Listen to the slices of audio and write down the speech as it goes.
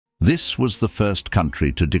This was the first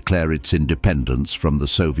country to declare its independence from the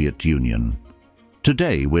Soviet Union.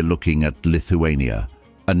 Today we're looking at Lithuania,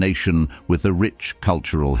 a nation with a rich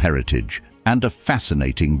cultural heritage and a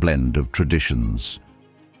fascinating blend of traditions.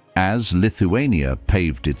 As Lithuania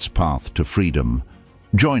paved its path to freedom,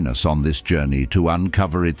 join us on this journey to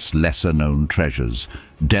uncover its lesser-known treasures,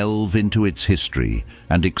 delve into its history,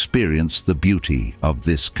 and experience the beauty of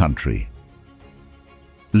this country.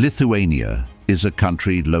 Lithuania is a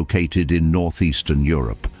country located in northeastern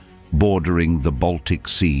Europe, bordering the Baltic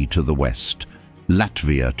Sea to the west,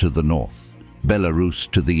 Latvia to the north, Belarus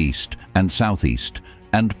to the east and southeast,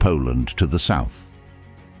 and Poland to the south.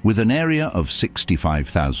 With an area of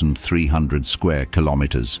 65,300 square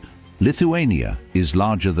kilometers, Lithuania is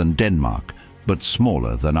larger than Denmark, but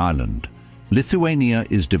smaller than Ireland. Lithuania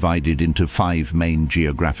is divided into 5 main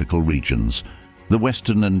geographical regions. The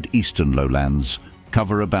western and eastern lowlands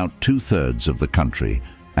cover about 2/3 of the country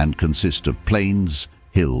and consist of plains,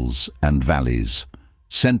 hills and valleys.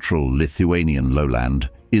 Central Lithuanian lowland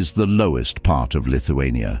is the lowest part of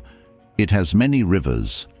Lithuania. It has many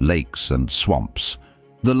rivers, lakes and swamps.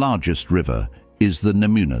 The largest river is the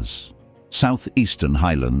Nemunas. Southeastern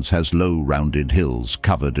highlands has low rounded hills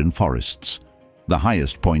covered in forests. The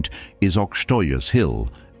highest point is Opentiera Hill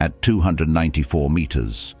at 294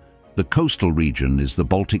 meters. The coastal region is the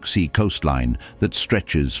Baltic Sea coastline that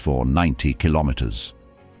stretches for 90 kilometers.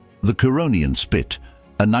 The Curonian Spit,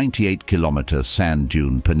 a 98-kilometer sand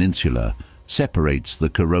dune peninsula, separates the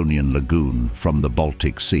Curonian Lagoon from the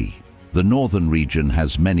Baltic Sea. The northern region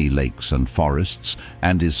has many lakes and forests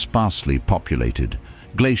and is sparsely populated.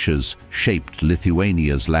 Glaciers shaped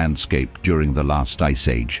Lithuania's landscape during the last ice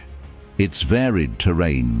age. Its varied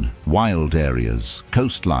terrain, wild areas,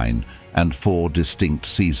 coastline, and 4 distinct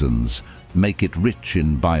seasons make it rich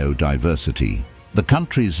in biodiversity. The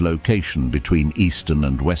country's location between Eastern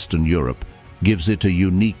and Western Europe gives it a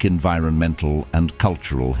unique environmental and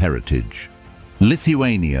cultural heritage.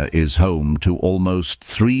 Lithuania is home to almost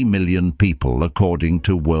 3 million people according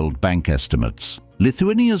to World Bank estimates.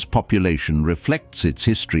 Lithuania's population reflects its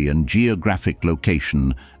history and geographic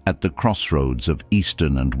location at the crossroads of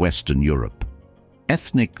Eastern and Western Europe.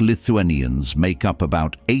 Ethnic Lithuanians make up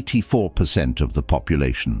about 84% of the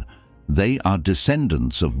population. They are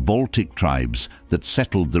descendants of Baltic tribes that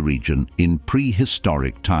settled the region in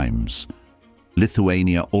prehistoric times.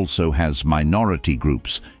 Lithuania also has minority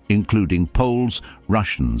groups, including Poles,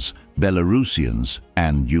 Russians, Belarusians,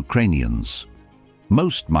 and Ukrainians.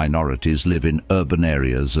 Most minorities live in urban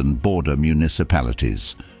areas and border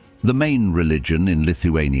municipalities. The main religion in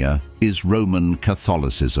Lithuania is Roman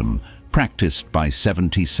Catholicism, practiced by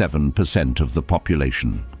 77% of the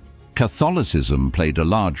population. Catholicism played a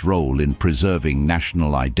large role in preserving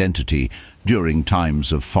national identity during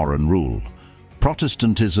times of foreign rule.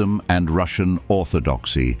 Protestantism and Russian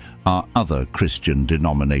Orthodoxy are other Christian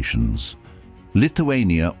denominations.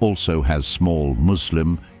 Lithuania also has small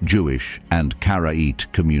Muslim, Jewish, and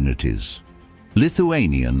Karaite communities.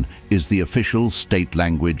 Lithuanian is the official state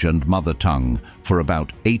language and mother tongue for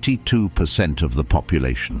about 82% of the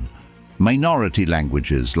population. Minority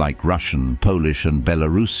languages like Russian, Polish, and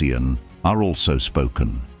Belarusian are also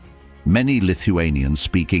spoken. Many Lithuanians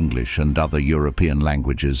speak English and other European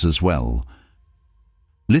languages as well.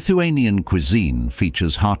 Lithuanian cuisine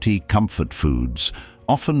features hearty comfort foods,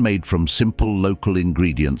 often made from simple local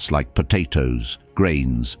ingredients like potatoes,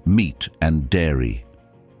 grains, meat, and dairy.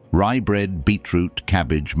 Rye bread, beetroot,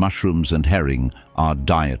 cabbage, mushrooms, and herring are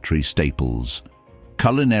dietary staples.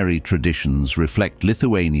 Culinary traditions reflect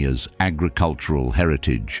Lithuania's agricultural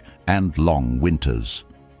heritage and long winters.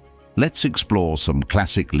 Let's explore some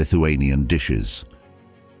classic Lithuanian dishes.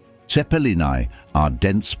 Cepelinai are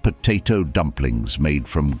dense potato dumplings made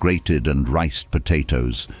from grated and riced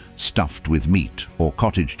potatoes, stuffed with meat or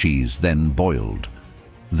cottage cheese, then boiled.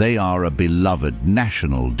 They are a beloved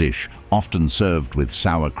national dish, often served with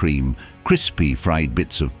sour cream, crispy fried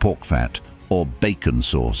bits of pork fat, or bacon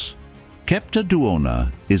sauce. Kepta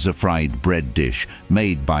duona is a fried bread dish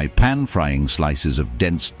made by pan-frying slices of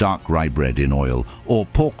dense dark rye bread in oil or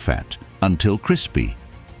pork fat until crispy.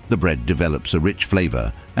 The bread develops a rich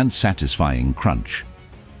flavor and satisfying crunch.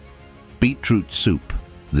 Beetroot soup.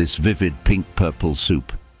 This vivid pink-purple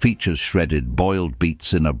soup features shredded boiled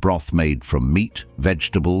beets in a broth made from meat,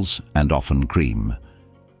 vegetables, and often cream.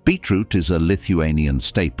 Beetroot is a Lithuanian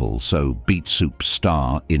staple, so beet soups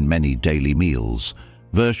star in many daily meals.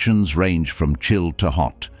 Versions range from chilled to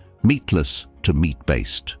hot, meatless to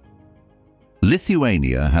meat-based.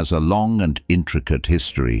 Lithuania has a long and intricate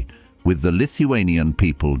history, with the Lithuanian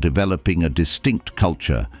people developing a distinct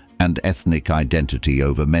culture and ethnic identity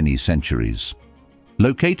over many centuries.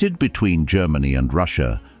 Located between Germany and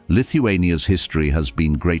Russia, Lithuania's history has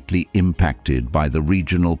been greatly impacted by the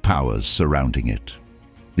regional powers surrounding it.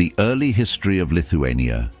 The early history of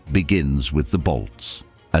Lithuania begins with the Balts,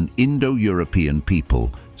 an Indo-European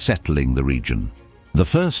people settling the region. The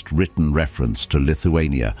first written reference to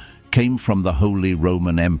Lithuania came from the Holy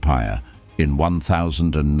Roman Empire in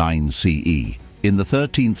 1009 CE. In the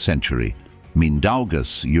 13th century,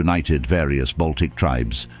 Mindaugas united various Baltic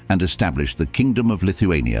tribes and established the Kingdom of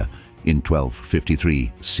Lithuania in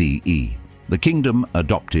 1253 CE. The kingdom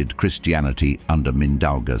adopted Christianity under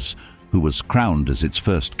Mindaugas, who was crowned as its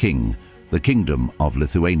first king. The Kingdom of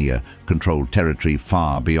Lithuania controlled territory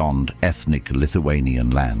far beyond ethnic Lithuanian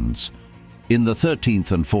lands. In the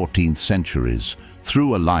 13th and 14th centuries,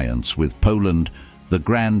 through alliance with Poland, the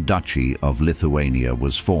Grand Duchy of Lithuania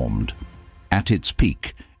was formed. At its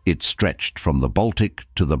peak, it stretched from the Baltic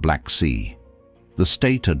to the Black Sea. The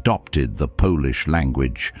state adopted the Polish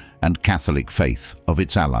language and Catholic faith of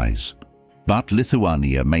its allies. But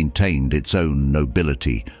Lithuania maintained its own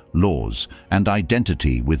nobility, laws, and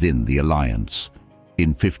identity within the alliance. In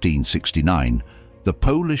 1569, the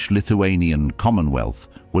Polish-Lithuanian Commonwealth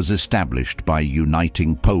was established by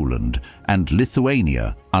uniting Poland and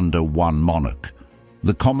Lithuania under one monarch.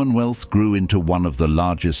 The Commonwealth grew into one of the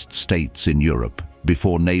largest states in Europe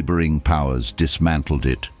before neighboring powers dismantled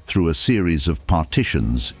it through a series of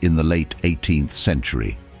partitions in the late 18th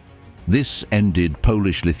century. This ended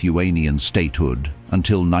Polish-Lithuanian statehood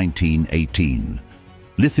until 1918.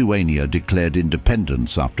 Lithuania declared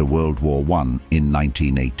independence after World War I in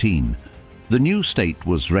 1918. The new state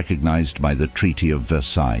was recognized by the Treaty of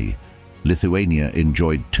Versailles. Lithuania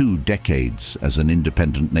enjoyed 2 decades as an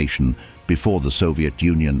independent nation before the Soviet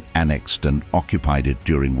Union annexed and occupied it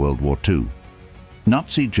during World War II.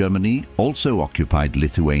 Nazi Germany also occupied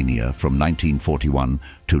Lithuania from 1941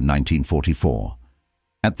 to 1944.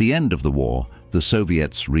 At the end of the war, the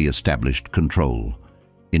Soviets re-established control.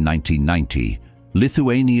 In 1990,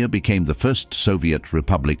 Lithuania became the first Soviet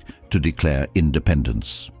republic to declare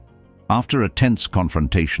independence. After a tense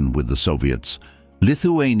confrontation with the Soviets,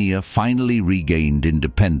 Lithuania finally regained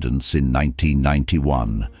independence in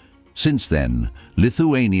 1991. Since then,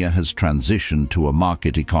 Lithuania has transitioned to a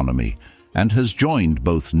market economy and has joined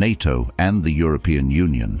both NATO and the European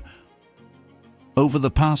Union. Over the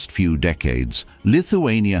past few decades,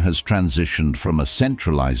 Lithuania has transitioned from a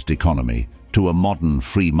centralized economy to a modern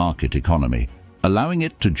free market economy, allowing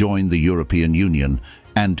it to join the European Union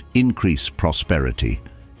and increase prosperity.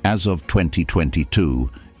 As of 2022,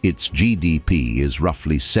 its GDP is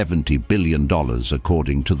roughly $70 billion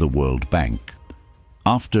according to the World Bank.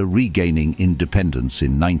 After regaining independence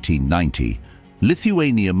in 1990,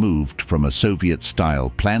 Lithuania moved from a Soviet-style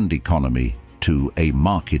planned economy to a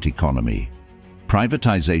market economy.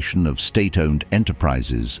 Privatization of state-owned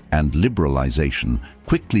enterprises and liberalization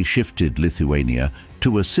quickly shifted Lithuania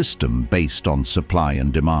to a system based on supply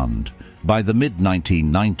and demand. By the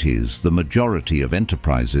mid-1990s, the majority of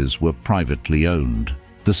enterprises were privately owned.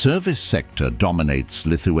 The service sector dominates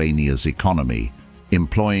Lithuania's economy,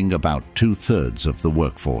 employing about 2/3 of the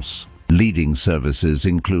workforce. Leading services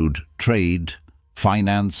include trade,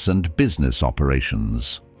 finance and business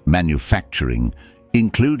operations, manufacturing,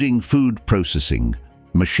 including food processing,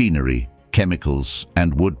 machinery, chemicals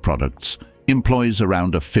and wood products, employs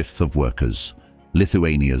around 1/5 of workers.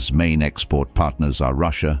 Lithuania's main export partners are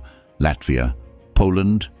Russia, Latvia,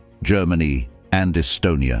 Poland, Germany and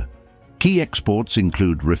Estonia. Key exports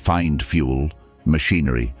include refined fuel,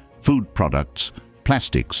 machinery, food products,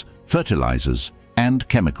 plastics, fertilizers and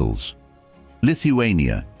chemicals.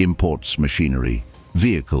 Lithuania imports machinery,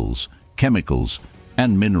 vehicles, chemicals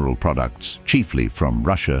and mineral products chiefly from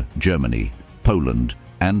Russia, Germany, Poland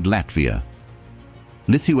and Latvia.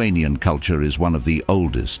 Lithuanian culture is one of the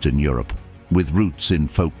oldest in Europe, with roots in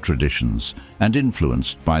folk traditions and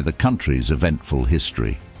influenced by the country's eventful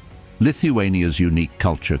history. Lithuania's unique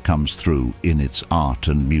culture comes through in its art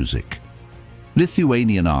and music.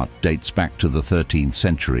 Lithuanian art dates back to the 13th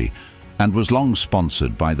century and was long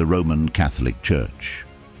sponsored by the Roman Catholic Church.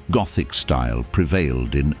 Gothic style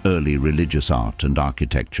prevailed in early religious art and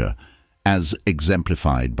architecture, as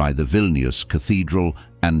exemplified by the Vilnius Cathedral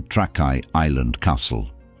and Trakai Island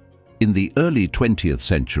Castle. In the early 20th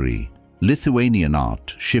century, Lithuanian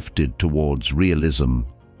art shifted towards realism,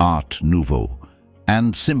 Art Nouveau,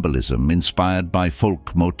 and symbolism inspired by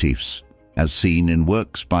folk motifs, as seen in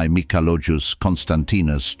works by Mikalojus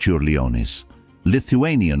Konstantinas Čiurlionis.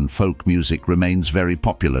 Lithuanian folk music remains very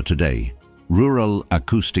popular today. Rural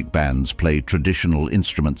acoustic bands play traditional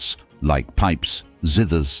instruments like pipes,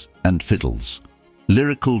 zithers, and fiddles.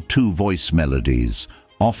 Lyrical two-voice melodies,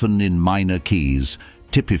 often in minor keys,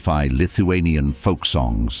 typify Lithuanian folk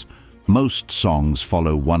songs. Most songs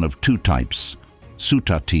follow one of two types,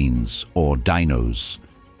 sutartines or dainos.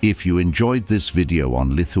 If you enjoyed this video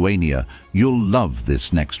on Lithuania, you'll love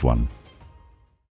this next one.